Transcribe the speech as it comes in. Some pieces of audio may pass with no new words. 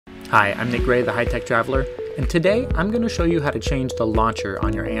Hi, I'm Nick Gray, the High Tech Traveler, and today I'm going to show you how to change the launcher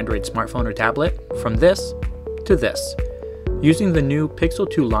on your Android smartphone or tablet from this to this, using the new Pixel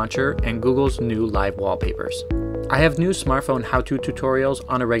 2 launcher and Google's new Live Wallpapers. I have new smartphone how-to tutorials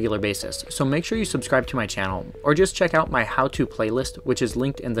on a regular basis, so make sure you subscribe to my channel, or just check out my how-to playlist, which is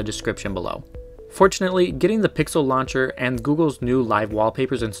linked in the description below. Fortunately, getting the Pixel launcher and Google's new Live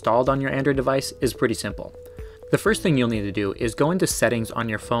Wallpapers installed on your Android device is pretty simple. The first thing you'll need to do is go into settings on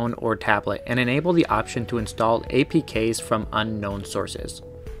your phone or tablet and enable the option to install APKs from unknown sources.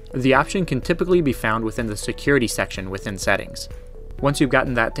 The option can typically be found within the security section within settings. Once you've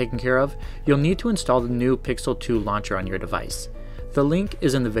gotten that taken care of, you'll need to install the new Pixel 2 launcher on your device. The link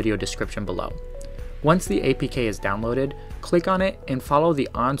is in the video description below. Once the APK is downloaded, click on it and follow the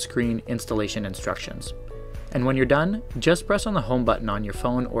on-screen installation instructions. And when you're done, just press on the home button on your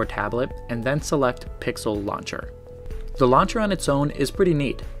phone or tablet and then select Pixel Launcher. The launcher on its own is pretty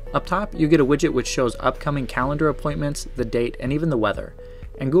neat. Up top, you get a widget which shows upcoming calendar appointments, the date, and even the weather.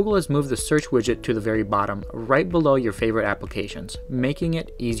 And Google has moved the search widget to the very bottom, right below your favorite applications, making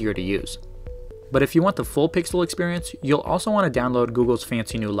it easier to use. But if you want the full Pixel experience, you'll also want to download Google's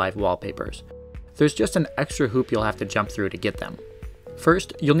fancy new Live Wallpapers. There's just an extra hoop you'll have to jump through to get them.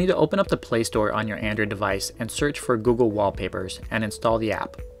 First, you'll need to open up the Play Store on your Android device and search for Google Wallpapers and install the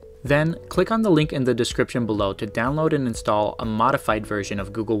app. Then, click on the link in the description below to download and install a modified version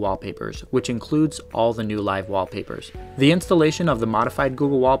of Google Wallpapers, which includes all the new Live Wallpapers. The installation of the modified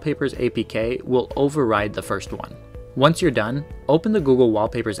Google Wallpapers APK will override the first one. Once you're done, open the Google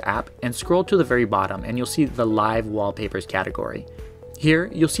Wallpapers app and scroll to the very bottom and you'll see the Live Wallpapers category. Here,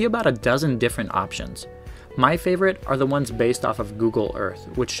 you'll see about a dozen different options. My favorite are the ones based off of Google Earth,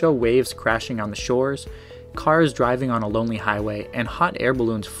 which show waves crashing on the shores, cars driving on a lonely highway, and hot air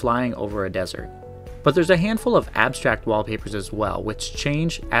balloons flying over a desert. But there's a handful of abstract wallpapers as well, which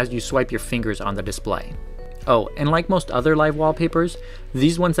change as you swipe your fingers on the display. Oh, and like most other Live Wallpapers,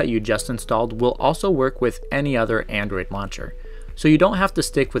 these ones that you just installed will also work with any other Android launcher, so you don't have to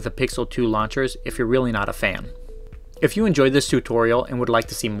stick with the Pixel 2 launchers if you're really not a fan. If you enjoyed this tutorial and would like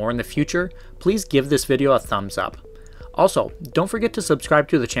to see more in the future, please give this video a thumbs up. Also, don't forget to subscribe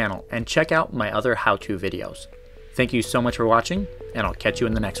to the channel and check out my other how-to videos. Thank you so much for watching, and I'll catch you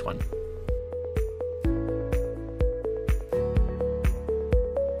in the next one.